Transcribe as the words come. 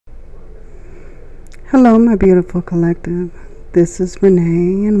Hello, my beautiful collective. This is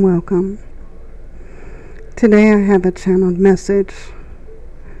Renee, and welcome. Today I have a channeled message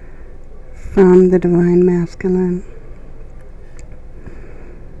from the Divine Masculine.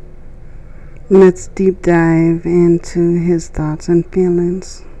 Let's deep dive into his thoughts and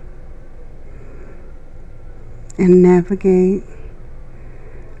feelings and navigate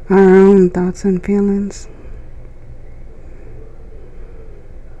our own thoughts and feelings.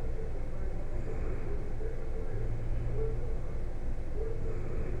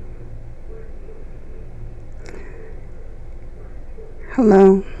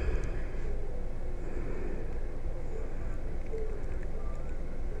 Hello.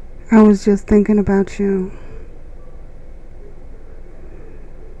 I was just thinking about you,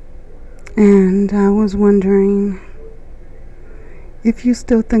 and I was wondering if you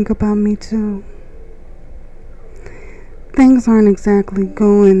still think about me too. Things aren't exactly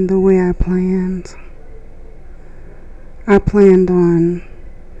going the way I planned. I planned on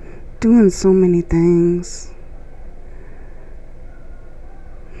doing so many things,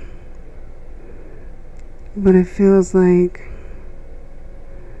 but it feels like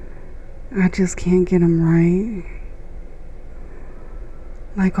I just can't get them right.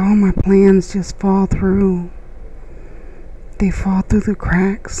 Like all my plans just fall through. They fall through the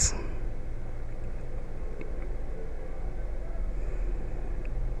cracks.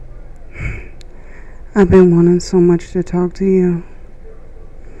 I've been wanting so much to talk to you.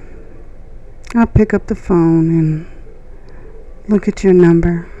 I'll pick up the phone and look at your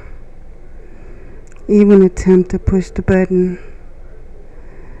number. Even attempt to push the button,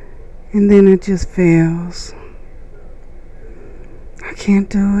 and then it just fails. I can't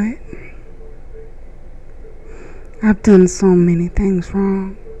do it. I've done so many things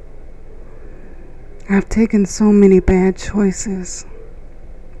wrong. I've taken so many bad choices.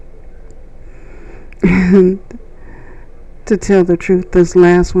 And to tell the truth, this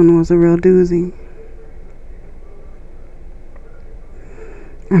last one was a real doozy.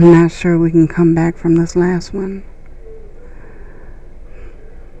 I'm not sure we can come back from this last one,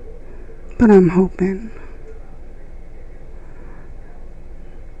 but I'm hoping.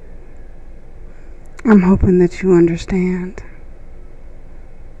 I'm hoping that you understand.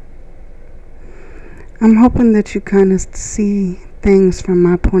 I'm hoping that you kind of see things from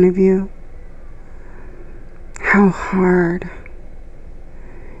my point of view. How hard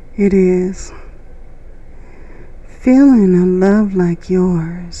it is feeling a love like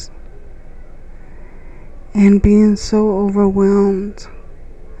yours and being so overwhelmed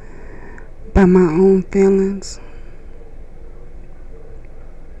by my own feelings.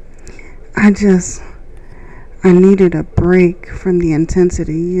 I needed a break from the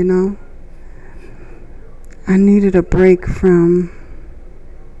intensity, you know? I needed a break from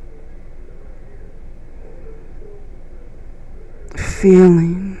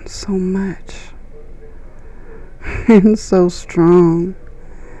feeling so much and so strong.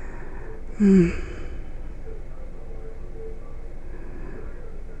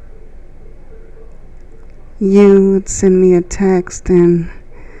 You would send me a text and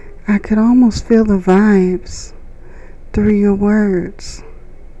I could almost feel the vibes through your words.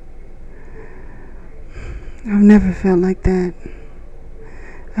 I've never felt like that.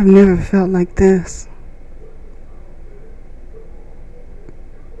 I've never felt like this.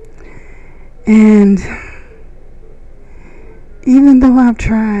 And even though I've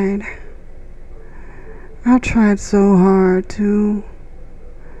tried so hard to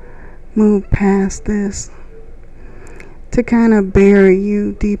move past this, to kind of bury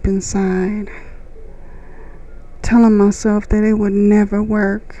you deep inside, telling myself that it would never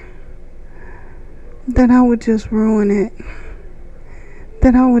work, that I would just ruin it,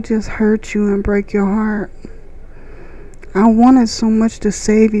 that I would just hurt you and break your heart. I wanted so much to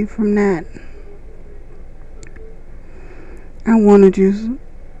save you from that. I wanted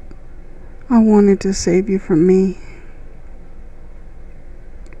to save you from me.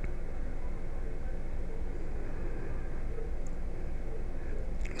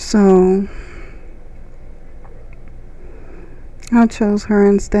 So I chose her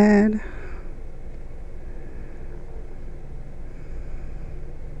instead.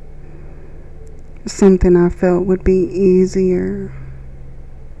 Something I felt would be easier.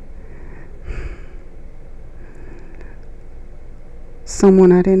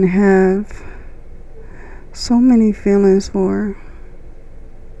 Someone I didn't have so many feelings for.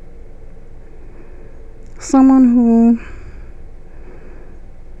 Someone who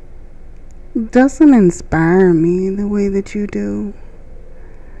doesn't inspire me the way that you do,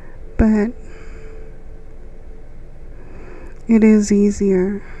 but it is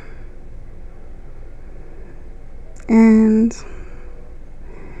easier. and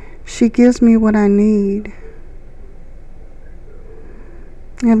she gives me what I need.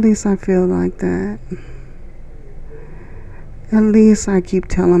 At least I feel like that. At least I keep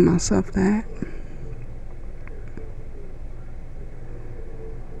telling myself that.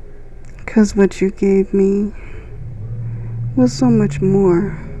 Because what you gave me was so much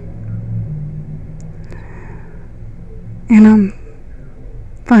more. And I'm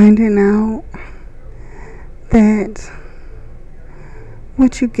finding out that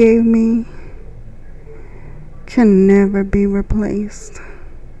what you gave me can never be replaced.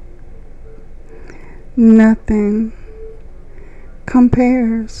 Nothing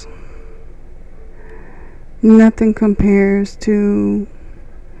compares. Nothing compares to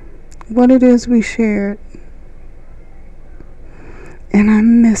what it is we shared. And I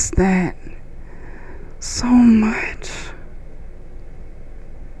miss that so much.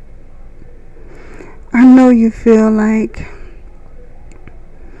 I know you feel like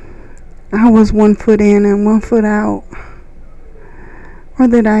I was 1 foot in and 1 foot out, or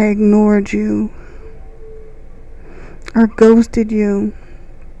that I ignored you or ghosted you.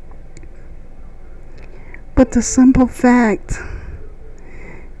 But the simple fact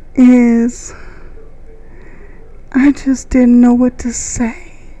is, I just didn't know what to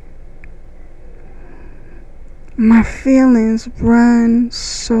say. My feelings run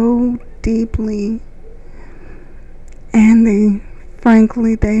so deeply, and they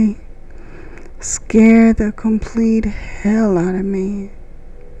scare the complete hell out of me.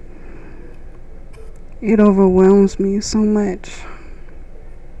 It overwhelms me so much.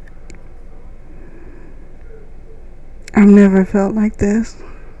 I've never felt like this.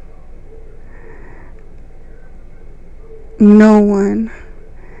 No one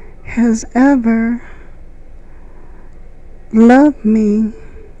has ever loved me.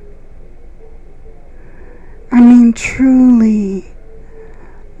 I mean, truly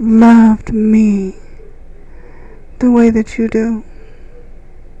loved me the way that you do.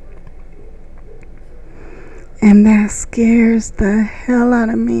 And that scares the hell out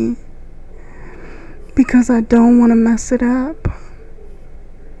of me, because I don't want to mess it up.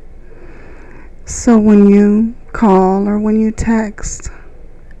 So when you call or when you text,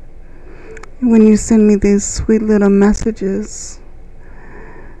 when you send me these sweet little messages,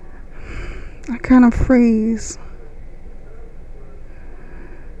 I kind of freeze.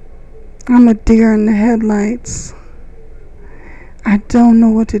 I'm a deer in the headlights. I don't know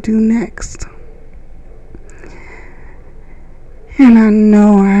what to do next. And I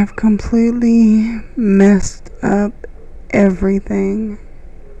know I've completely messed up everything.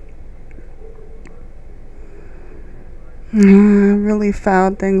 I really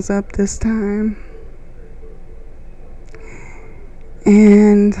fouled things up this time.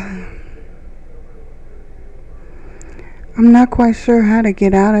 And I'm not quite sure how to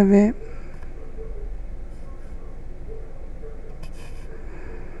get out of it.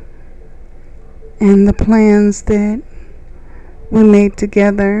 And the plans that we made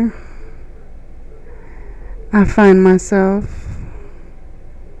together, I find myself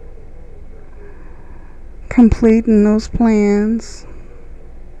completing those plans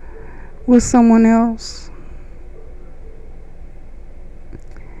with someone else.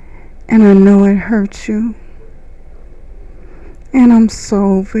 And I know it hurts you. And I'm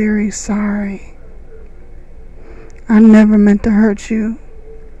so very sorry. I never meant to hurt you.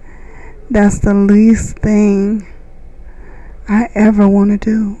 That's the least thing I ever want to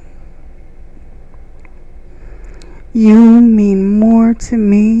do. You mean more to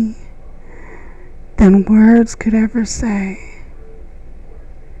me than words could ever say.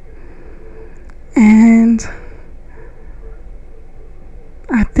 And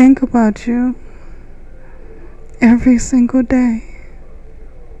I think about you every single day.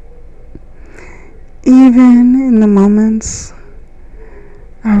 Even in the moments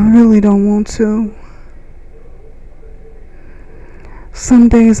I really don't want to. Some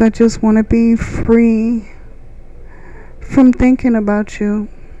days I just want to be free from thinking about you.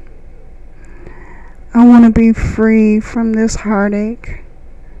 I want to be free from this heartache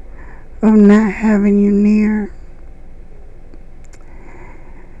of not having you near,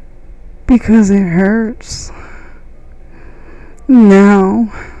 because it hurts.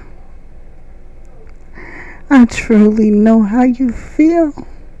 Now I truly know how you feel.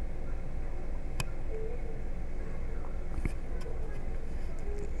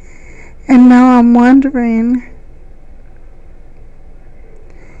 And now I'm wondering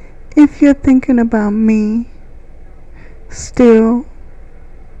if you're thinking about me still.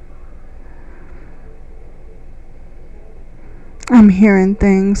 I'm hearing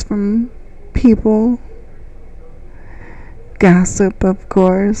things from people Gossip, of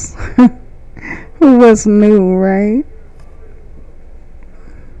course. What's new, right?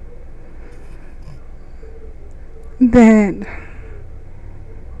 That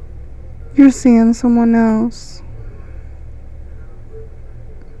you're seeing someone else,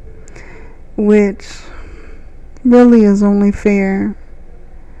 which really is only fair.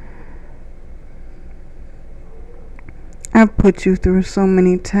 I've put you through so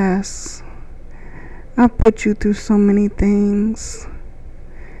many tests. I've put you through so many things.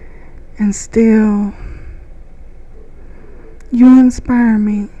 And still, you inspire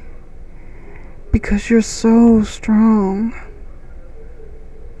me because you're so strong,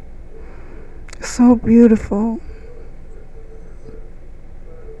 so beautiful.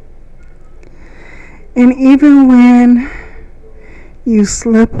 And even when you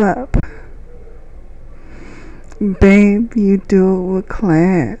slip up, babe, you do it with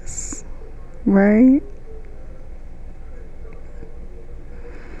class, right?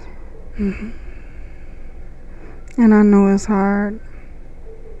 And I know it's hard,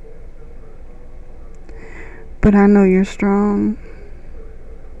 but I know you're strong.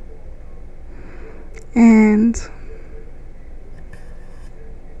 And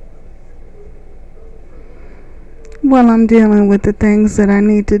while I'm dealing with the things that I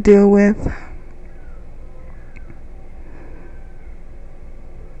need to deal with,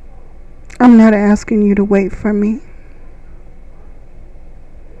 I'm not asking you to wait for me,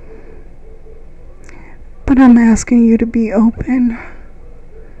 but I'm asking you to be open.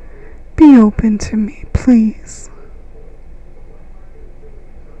 Be open to me, please.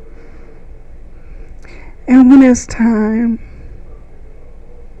 And when it's time,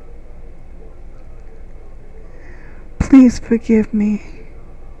 please forgive me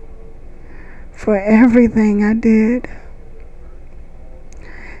for everything I did,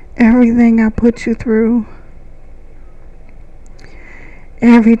 everything I put you through,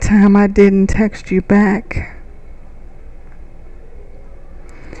 every time I didn't text you back,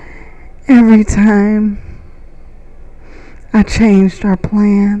 every time I changed our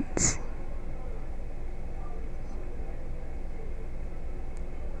plans,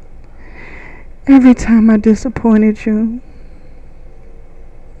 every time I disappointed you.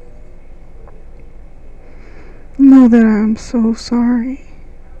 Know that I'm so sorry.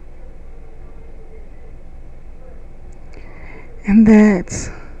 And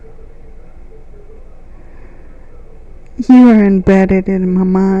that you are embedded in my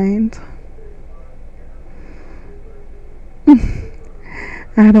mind.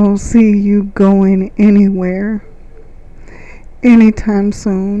 I don't see you going anywhere anytime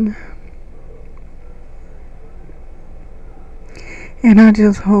soon. And I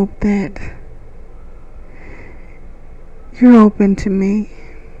just hope that you're open to me.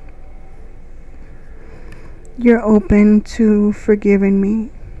 You're open to forgiving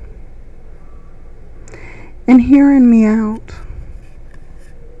me and hearing me out.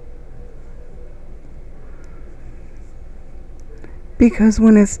 Because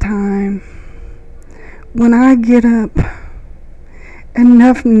when it's time, when I get up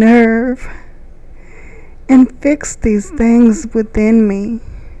enough nerve and fix these things within me,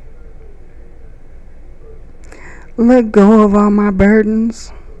 let go of all my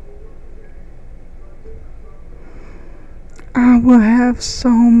burdens, I will have so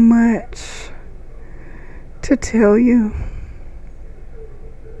much to tell you.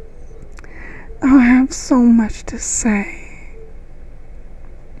 I'll have so much to say.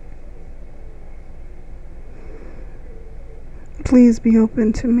 Please be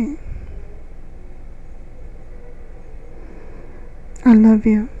open to me. I love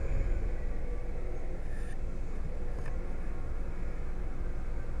you.